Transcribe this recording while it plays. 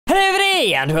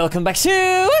Hey, and welcome back to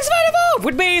MCProHosting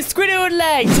with me,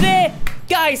 Squiddoodle. Today,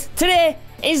 guys, today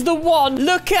is the one.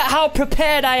 Look at how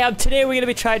prepared I am. Today we're going to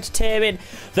be trying to tame in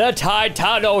the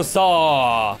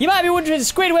TITANOSAur. You might be wondering,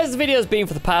 Squid, where's the videos been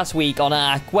for the past week on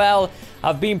Ark? Well,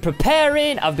 I've been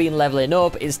preparing, I've been leveling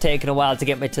up. It's taken a while to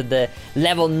get me to the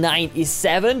level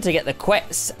 97 to get the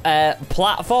Quest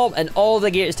platform, and all the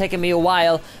gear. It's taken me a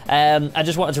while. I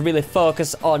just wanted to really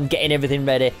focus on getting everything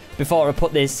ready before I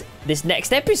put this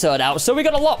next episode out. So we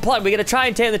got a lot planned. We're going to try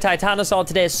and tame the TITANOSAur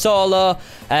today solo.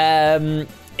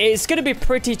 It's going to be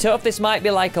pretty tough. This might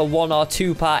be like a 1 or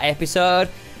 2 part episode.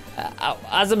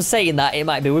 As I'm saying that, it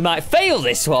might be we might fail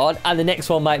this one, and the next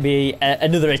one might be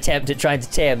another attempt at trying to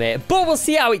tame it. But we'll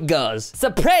see how it goes.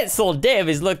 So Pretzel Dave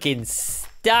is looking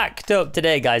stacked up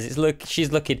today, guys.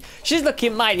 She's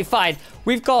looking mighty fine.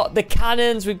 We've got the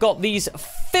cannons. We've got these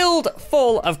filled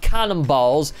full of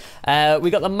cannonballs. We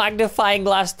got the magnifying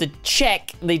glass to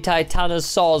check the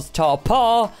Titanosaur's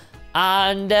torpor.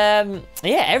 And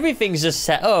yeah, everything's just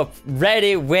set up,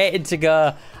 ready, waiting to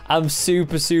go. I'm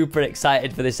super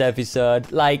excited for this episode.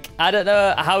 Like, I don't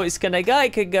know how it's gonna go.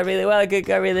 It could go really well, it could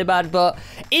go really bad, but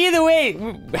either way,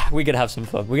 we're gonna have some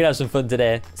fun. We're gonna have some fun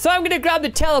today. So I'm gonna grab the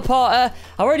teleporter.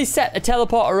 I already set the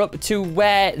teleporter up to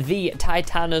where the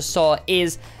Titanosaur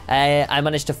is. I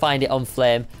managed to find it on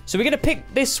flame. So we're gonna pick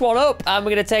this one up and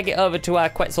we're gonna take it over to our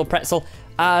Quetzal Pretzel.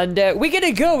 And we're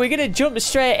gonna jump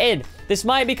straight in. This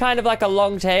might be kind of like a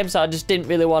long tame, so I just didn't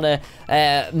really want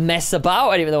to mess about.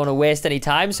 I didn't really want to waste any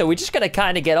time, so we're just gonna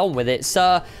kind of get on with it.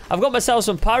 So I've got myself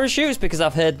some parachutes because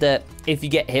I've heard that if you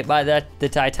get hit by the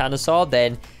Titanosaur,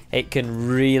 then it can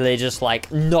really just like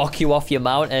knock you off your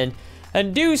mount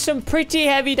and do some pretty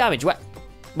heavy damage. What?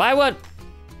 Why won't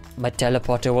my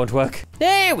teleporter won't work?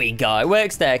 There we go. It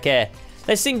works there. Okay,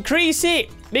 let's increase it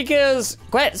because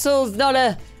Quetzal's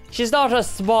she's not a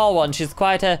small one. She's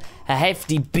quite a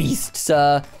hefty beast.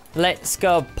 So let's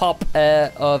go pop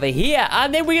over here,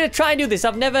 and then we're gonna try and do this.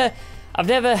 I've never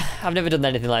done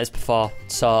anything like this before,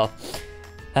 so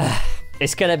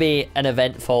it's gonna be an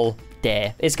eventful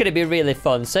day. It's gonna be really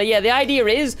fun. So yeah, the idea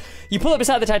is you pull up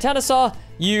beside the Titanosaur,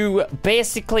 you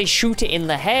basically shoot it in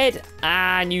the head,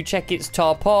 and you check its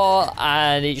torpor,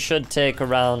 and it should take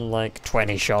around like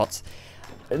 20 shots.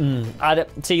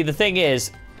 See, the thing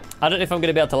is, I don't know if I'm going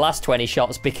to be able to last 20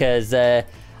 shots because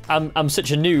I'm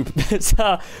such a noob.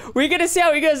 So we're going to see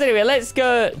how it goes anyway. Let's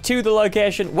go to the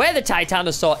location where the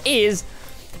Titanosaur is,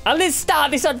 and let's start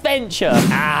this adventure.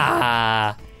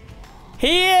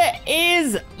 Here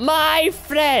is my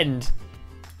friend.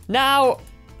 Now,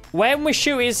 when we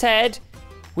shoot his head,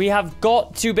 we have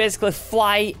got to basically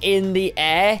fly in the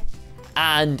air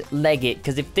and leg it,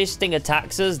 because if this thing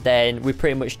attacks us, then we're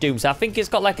pretty much doomed. So I think it's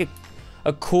got like a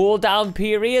cooldown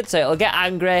period, so it'll get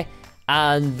angry,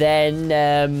 and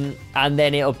then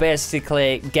it'll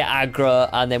basically get aggro,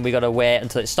 and then we gotta wait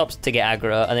until it stops to get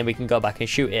aggro, and then we can go back and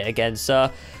shoot it again.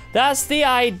 So that's the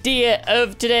idea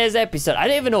of today's episode. I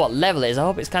don't even know what level it is. I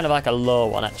hope it's kind of like a low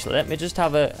one, actually. Let me just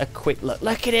have a quick look.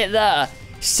 Look at it there.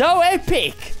 So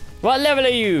epic. What level are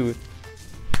you?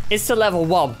 It's a level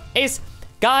 1.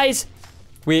 Guys,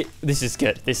 this is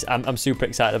good. I'm super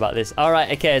excited about this. All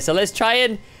right, okay, so let's try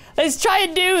and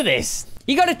do this.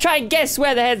 You gotta try and guess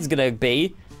where the head's gonna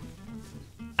be,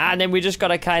 and then we just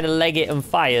gotta kind of leg it and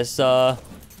fire. So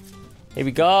here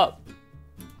we go.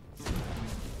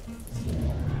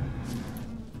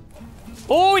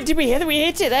 Oh, did we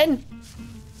hit it then?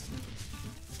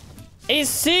 It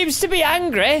seems to be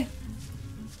angry.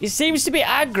 It seems to be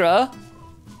aggro.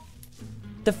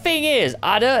 The thing is,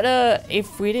 I don't know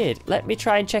if we did. Let me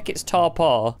try and check its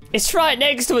torpor. It's right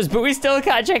next to us, but we still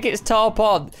can't check its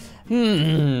torpor.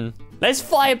 Let's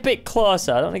fly a bit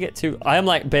closer. I don't want to get too... I am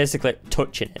like basically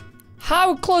touching it.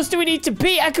 How close do we need to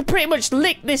be? I could pretty much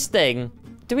lick this thing.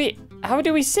 How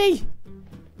do we see?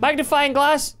 Magnifying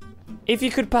glass? If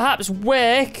you could perhaps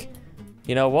work...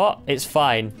 You know what? It's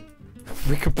fine.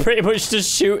 We could pretty much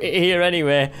just shoot it here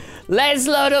anyway. Let's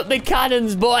load up the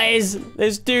cannons, boys.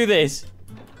 Let's do this.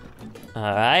 All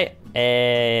right.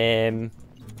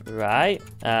 Right.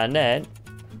 And then...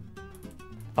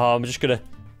 Oh, I'm just gonna...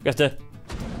 Got to...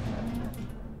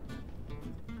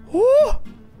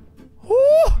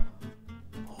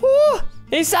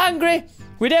 It's angry.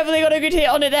 We definitely got a good hit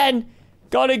on it then.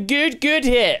 Got a good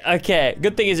hit. Okay,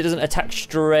 good thing is it doesn't attack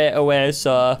straight away,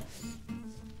 so...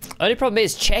 Only problem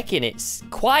is checking it's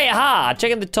quite hard.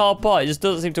 Checking the torpor, it just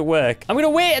doesn't seem to work. I'm gonna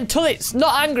wait until it's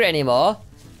not angry anymore,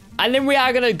 and then we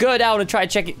are gonna go down and try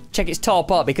to check its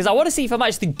torpor, because I want to see if I'm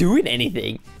actually doing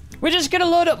anything. We're just gonna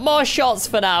load up more shots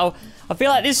for now. I feel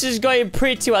like this is going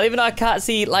pretty well, even though I can't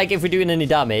see like if we're doing any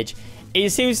damage. we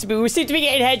seem to be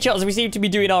getting headshots and we seem to be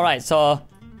doing all right. So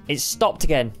it's stopped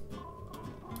again.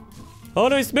 Oh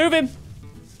no, it's moving.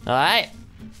 All right.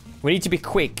 We need to be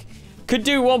quick. Could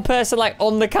do one person like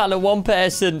on the can and one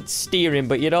person steering,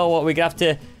 but you know what? We're gonna have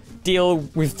to deal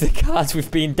with the cards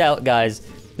we've been dealt, guys.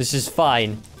 This is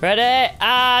fine. Ready?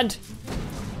 And...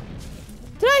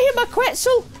 Did I hit my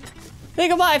Quetzal? I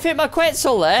think I might have hit my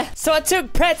Quetzal there. So I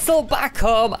took Pretzel back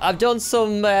home. I've done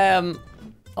some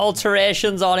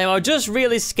alterations on him. I was just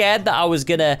really scared that I was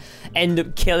gonna end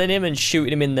up killing him and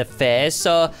shooting him in the face.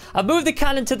 So I moved the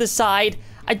cannon to the side.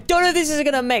 I don't know if this is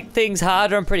gonna make things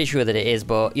harder. I'm pretty sure that it is,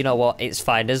 but you know what? It's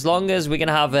fine. As long as we're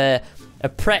gonna have a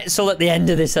pretzel at the end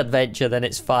of this adventure, then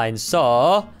it's fine.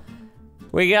 So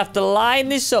we're gonna have to line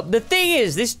this up. The thing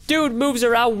is, this dude moves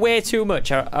around way too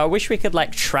much. I wish we could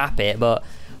like trap it, but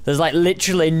there's like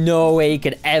literally no way you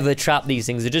could ever trap these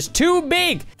things. They're just too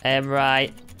big. Aim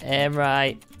right, aim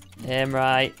right, aim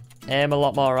right, aim a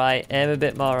lot more right, aim a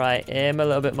bit more right, aim a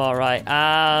little bit more right,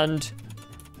 and...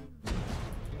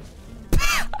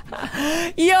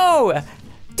 Yo!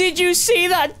 Did you see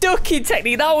that ducking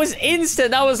technique? That was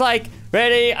instant. That was like,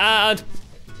 ready, and...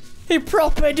 He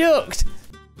proper ducked.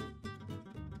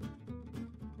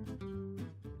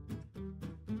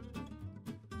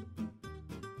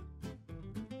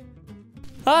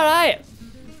 Alright.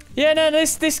 Yeah, no,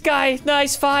 this guy, no,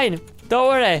 he's fine. Don't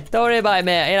worry about it,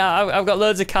 mate. You know, I've got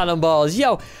loads of cannonballs.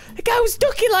 Yo, the guy was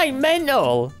ducking like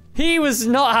mental. He was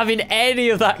not having any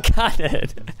of that cannon.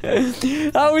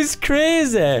 That was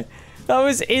crazy. That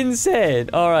was insane.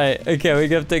 Alright, okay, we're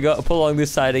gonna have to go pull along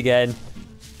this side again.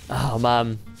 Oh,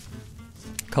 man.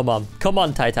 Come on,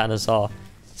 Titanosaur.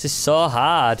 This is so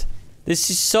hard. This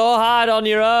is so hard on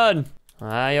your own.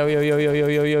 Ah,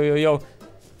 yo.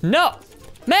 No!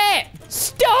 Mate!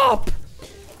 Stop!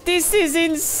 This is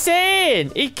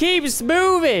insane! He keeps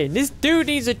moving! This dude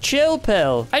needs a chill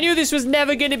pill. I knew this was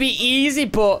never gonna be easy,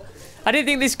 but I didn't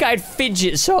think this guy'd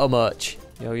fidget so much.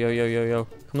 Yo.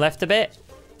 Come left a bit.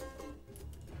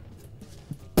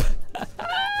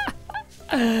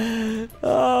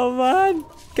 Oh, man.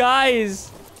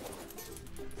 Guys.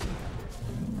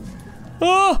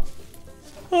 Oh!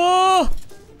 I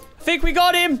think we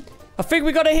got him. I think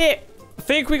we got a hit.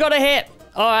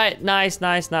 All right, nice.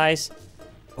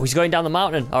 Oh, he's going down the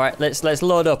mountain. All right, let's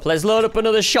load up. Let's load up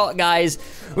another shot, guys.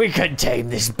 We can tame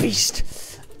this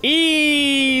beast.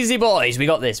 Easy, boys. We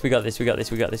got this. Where's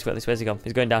he gone?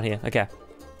 He's going down here. Okay.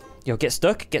 Yo, get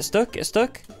stuck.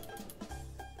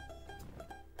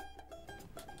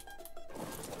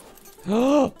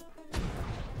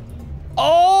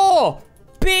 Oh!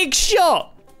 Big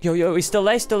shot! Yo, he's still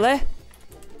there.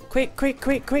 Quick.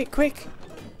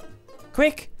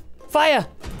 Fire!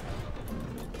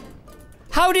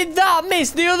 How did that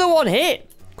miss? The other one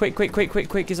hit. Quick.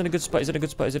 He's in a good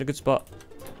spot.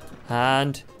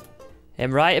 And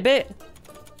him right a bit.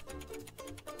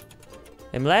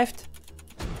 Him left.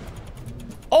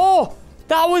 Oh!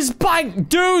 That was bang!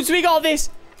 Dudes, we got this.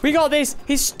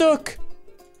 He's stuck.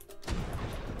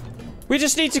 We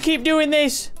just need to keep doing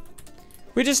this.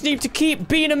 We just need to keep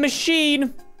being a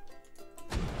machine.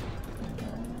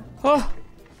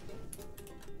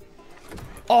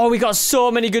 Oh, we got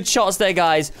so many good shots there,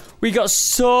 guys. We got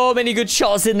so many good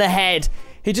shots in the head.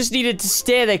 He just needed to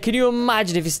stay there. Can you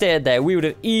imagine if he stayed there? We would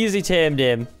have easily tamed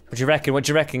him. What do you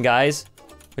reckon, guys?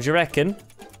 What do you reckon?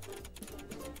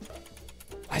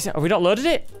 Have we not loaded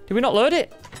it? Did we not load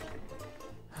it?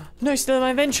 No, it's still in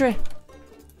my inventory.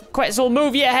 Quetzal,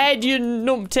 move your head, you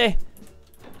numpty.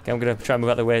 Okay, I'm going to try and move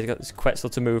out of the way. I've got this Quetzal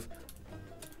to move.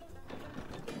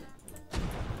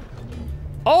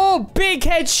 Oh, big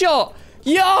headshot.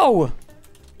 Yo!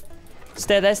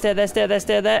 Stay there.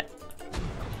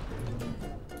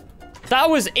 That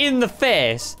was in the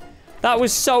face. That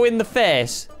was so in the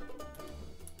face.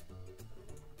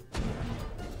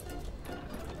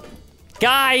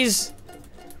 Guys,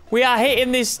 we are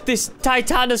hitting this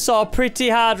Titanosaur pretty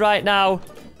hard right now.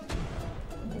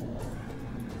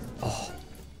 Oh,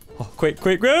 quick.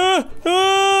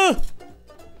 Oh,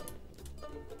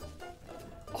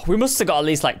 we must have got at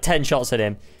least like 10 shots at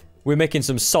him. We're making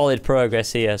some solid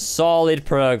progress here. Solid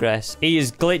progress. He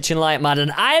is glitching like mad,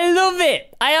 and I love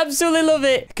it. I absolutely love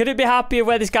it. Could it be happier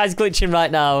where this guy's glitching right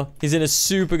now? He's in a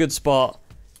super good spot.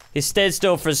 He stayed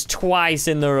still for us twice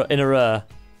in a row.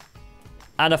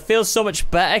 And I feel so much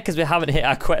better because we haven't hit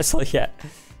our Quetzal yet.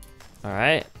 All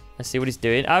right. Let's see what he's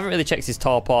doing. I haven't really checked his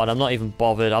torpor, and I'm not even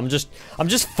bothered. I'm just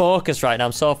focused right now.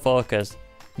 I'm so focused.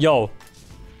 Yo.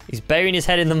 He's burying his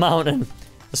head in the mountain.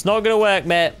 It's not going to work,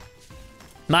 mate.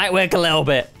 Might work a little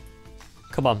bit.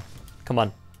 Come on.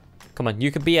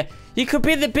 You could be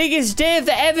the biggest Dave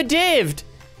that ever dived.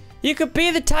 You could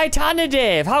be the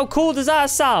Titanodave. How cool does that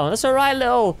sound? That's a right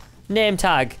little name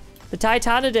tag. The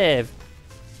Titanodave.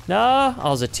 No? Oh,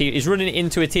 there's a T. He's running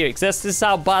into a T-Rex. This is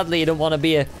how badly you don't want to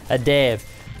be a Dave.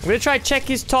 I'm going to try check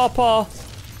his torpor.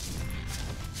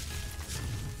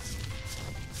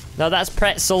 No, that's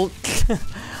pretzel.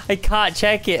 I can't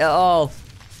check it at all.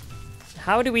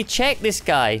 How do we check this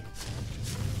guy?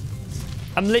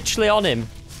 I'm literally on him.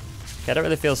 Okay, I don't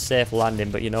really feel safe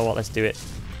landing, but you know what? Let's do it.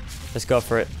 Let's go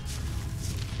for it.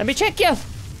 Let me check you.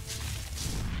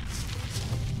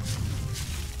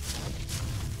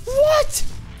 What?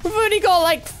 We've only got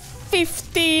like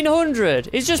 1,500.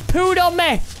 It's just pooed on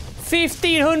me.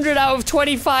 1,500 out of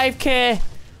 25k.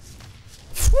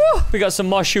 Whew. We got some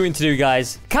more shooting to do,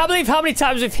 guys. Can't believe how many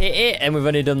times we've hit it and we've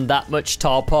only done that much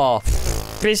torpor.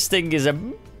 This thing is a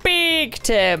big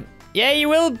tame. Yeah, you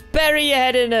will bury your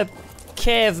head in a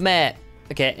cave, mate.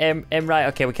 Okay, aim right.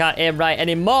 Okay, we can't aim right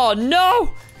anymore.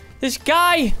 No! This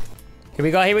guy. Here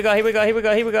we go, here we go, here we go, here we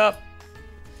go, here we go.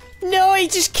 No, he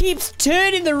just keeps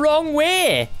turning the wrong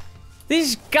way.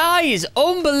 This guy is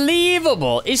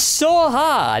unbelievable. It's so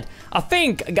hard. I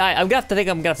think, guy, I'm gonna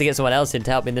have to get someone else in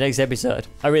to help me in the next episode.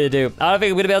 I really do. I don't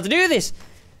think I'm gonna be able to do this.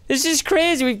 This is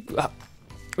crazy.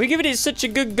 We're giving it such a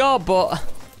good go, but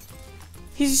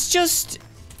he's just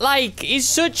like, he's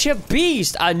such a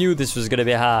beast. I knew this was gonna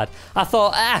be hard. I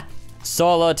thought,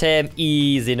 solo tame,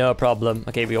 easy, no problem.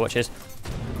 Okay, we go watch this.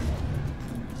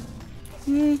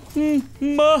 We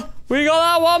got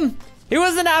that one. He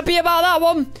wasn't happy about that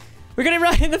one. We got him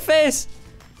right in the face.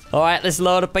 All right, let's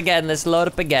load up again. Let's load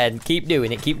up again. Keep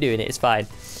doing it. Keep doing it. It's fine.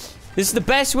 This is the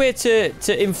best way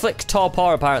to inflict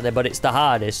torpor, apparently, but it's the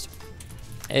hardest.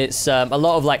 It's a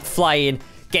lot of like flying,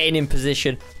 getting in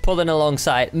position, pulling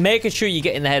alongside, making sure you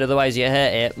get in the head, otherwise you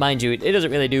hurt it. Mind you, it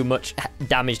doesn't really do much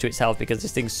damage to its health because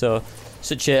this thing's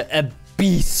such a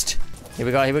beast. Here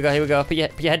we go. Here we go. Here we go. Put your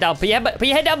head down. Put your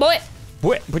head down, boy.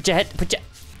 Put your head.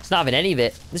 It's not having any of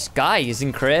it. This guy is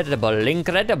incredible.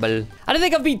 Incredible. I don't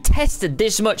think I've been tested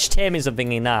this much taming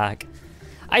something in Ark.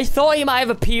 I thought he might have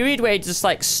a period where he just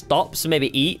like stops and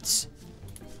maybe eats,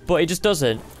 but he just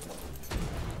doesn't.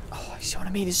 Oh, you see what I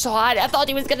mean? It's so hard. I thought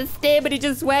he was gonna stay, but he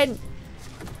just went.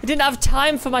 He didn't have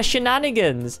time for my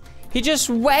shenanigans. He just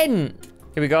went.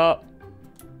 Here we go.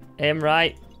 Aim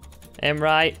right. Aim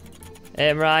right.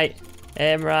 Aim right.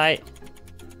 Aim right.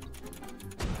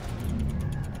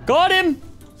 Got him.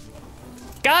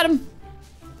 Got him.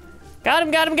 Got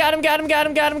him, got him, got him, got him, got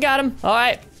him, got him, got him. All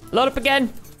right, load up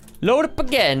again. Load up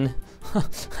again.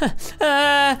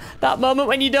 That moment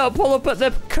when you don't pull up at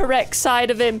the correct side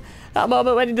of him. That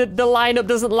moment when the lineup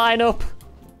doesn't line up.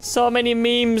 So many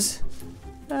memes.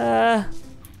 Oh,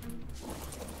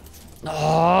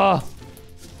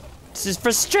 this is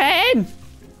frustrating.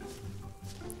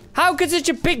 How could such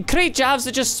a big creature have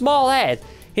such a small head?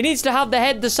 He needs to have the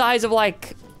head the size of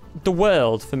like the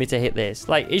world for me to hit this.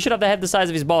 Like, he should have the head the size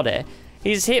of his body.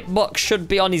 His hitbox should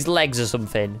be on his legs or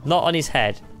something, not on his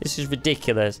head. This is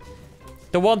ridiculous.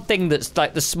 The one thing that's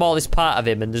like the smallest part of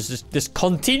him and there's just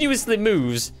continuously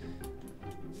moves.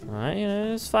 Alright,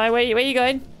 it's fine. Where you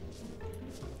going?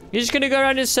 You're just gonna go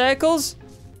around in circles?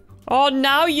 Oh,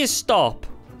 now you stop.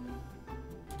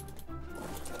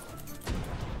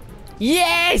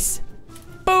 Yes!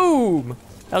 Boom!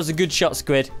 That was a good shot,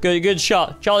 Squid. Good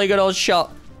shot. Jolly good old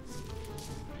shot.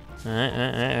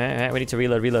 Alright. We need to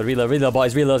reload,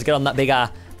 boys. Reloads. Get on that big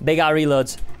R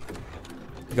reloads.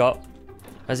 Go.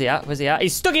 Where's he at?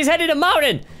 He's stuck his head in a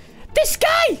mountain. This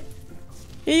guy!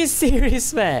 Are you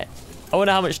serious, mate? I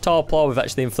wonder how much torpor we've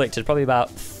actually inflicted. Probably about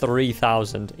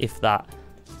 3,000, if that.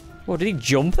 Whoa, did he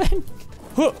jump then?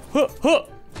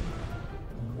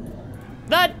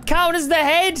 That count as the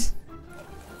head?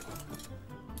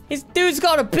 This dude's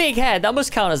got a big head. That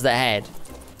must count as the head.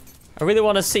 I really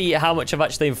want to see how much I've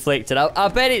actually inflicted. I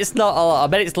bet it's not a lot. I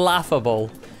bet it's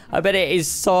laughable. I bet it is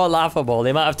so laughable.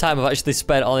 The amount of time I've actually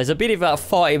spent on this. I've been here for about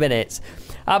 40 minutes.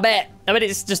 I bet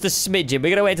it's just a smidgen. We're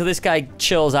going to wait till this guy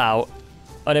chills out.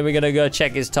 And then we're going to go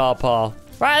check his torpor.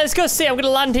 Right, let's go see. I'm going to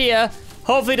land here.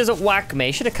 Hopefully he doesn't whack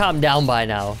me. Should have calmed down by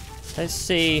now. Let's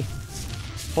see.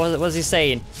 What was he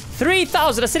saying?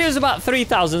 3,000. I said it was about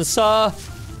 3,000. So,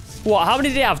 what? How many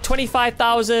did he have?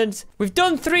 25,000. We've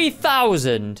done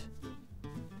 3,000.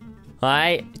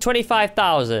 Alright,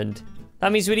 25,000.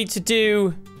 That means we need to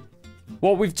do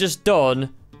what we've just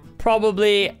done.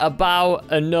 Probably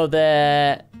about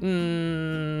another,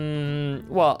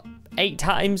 what, 8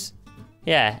 times?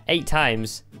 Yeah, 8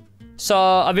 times. So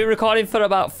I've been recording for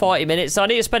about 40 minutes. So I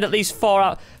need to spend at least 3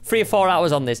 or 4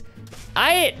 hours on this.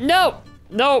 No.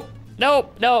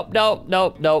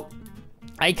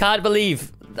 I can't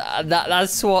believe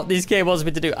That's what this game wants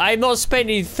me to do. I'm not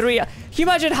spending 3... Can you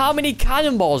imagine how many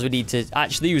cannonballs we need to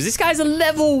actually use? This guy's a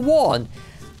level 1.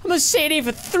 I'm gonna sit here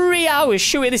for 3 hours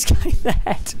shooting this guy in the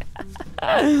head.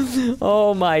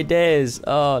 Oh, my days.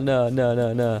 Oh,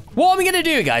 no. What am I gonna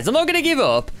do, guys? I'm not gonna give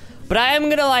up. But I am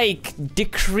gonna, like,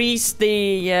 decrease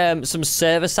the, some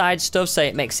server-side stuff so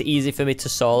it makes it easy for me to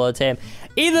solo tame.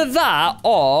 Either that,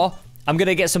 or I'm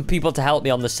gonna get some people to help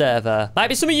me on the server. Might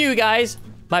be some of you guys.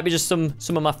 Might be just some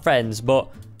of my friends. But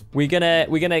we're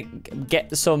gonna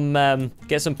get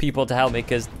some people to help me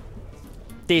because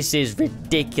this is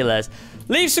ridiculous.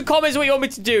 Leave some comments what you want me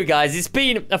to do, guys. It's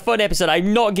been a fun episode.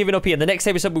 I'm not giving up here. In the next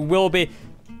episode, we'll be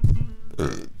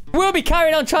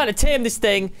carrying on trying to tame this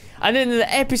thing. And then in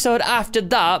the episode after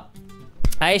that,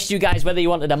 I asked you guys whether you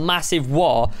wanted a massive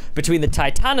war between the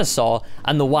Titanosaur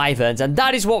and the Wyverns. And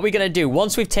that is what we're going to do.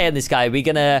 Once we've tamed this guy, we're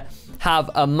going to have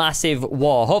a massive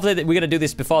war. Hopefully, we're going to do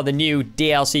this before the new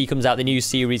DLC comes out, the new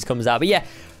series comes out. But yeah,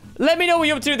 let me know what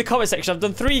you're up to in the comment section. I've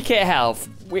done 3k health.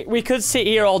 We could sit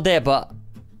here all day, but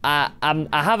I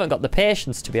haven't got the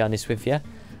patience, to be honest with you.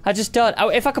 I just don't.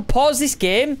 If I could pause this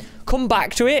game, come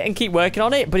back to it and keep working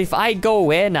on it. But if I go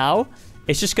away now,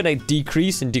 it's just going to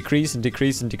decrease and decrease and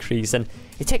decrease and decrease. And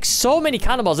it takes so many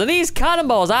cannonballs. And these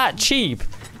cannonballs aren't cheap.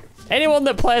 Anyone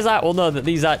that plays that will know that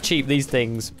these aren't cheap, these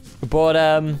things. But,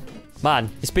 man,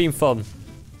 it's been fun.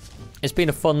 It's been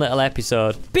a fun little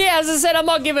episode. But yeah, as I said, I'm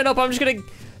not giving up. I'm just going to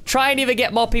try and either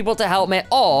get more people to help me,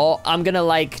 or I'm going to,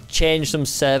 like, change some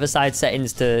server-side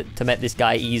settings to make this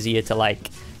guy easier to,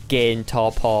 like, gain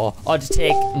torpor, or to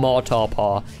take more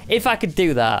torpor. If I could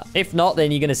do that. If not, then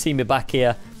you're going to see me back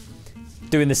here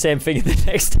doing the same thing in the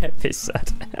next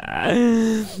episode.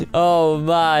 Oh,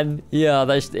 man. Yeah,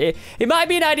 that's it. It might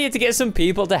be an idea to get some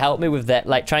people to help me with that.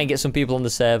 Like, try and get some people on the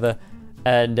server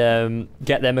and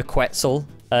get them a Quetzal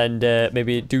and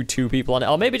maybe do 2 people on it.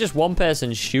 Or maybe just 1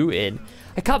 person shooting.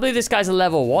 I can't believe this guy's a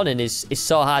level 1 and is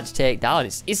so hard to take down.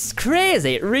 It's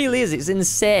crazy. It really is. It's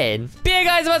insane. But yeah,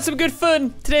 guys, I've had some good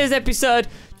fun today's episode.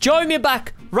 Join me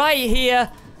back right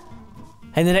here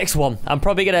in the next one. I'm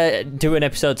probably going to do an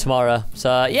episode tomorrow.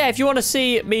 So, yeah, if you want to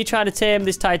see me trying to tame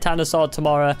this Titanosaur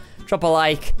tomorrow, drop a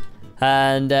like.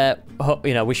 And,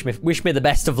 you know, wish me the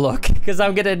best of luck. Because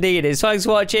I'm going to need it. So, thanks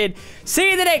for watching. See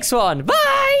you in the next one.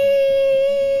 Bye!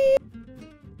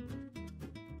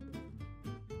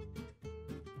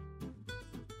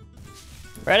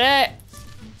 Ready?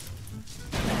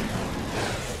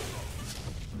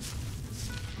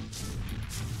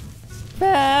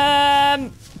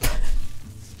 Bam!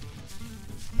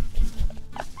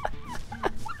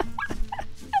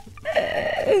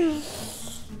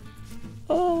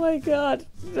 Oh my god.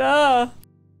 No.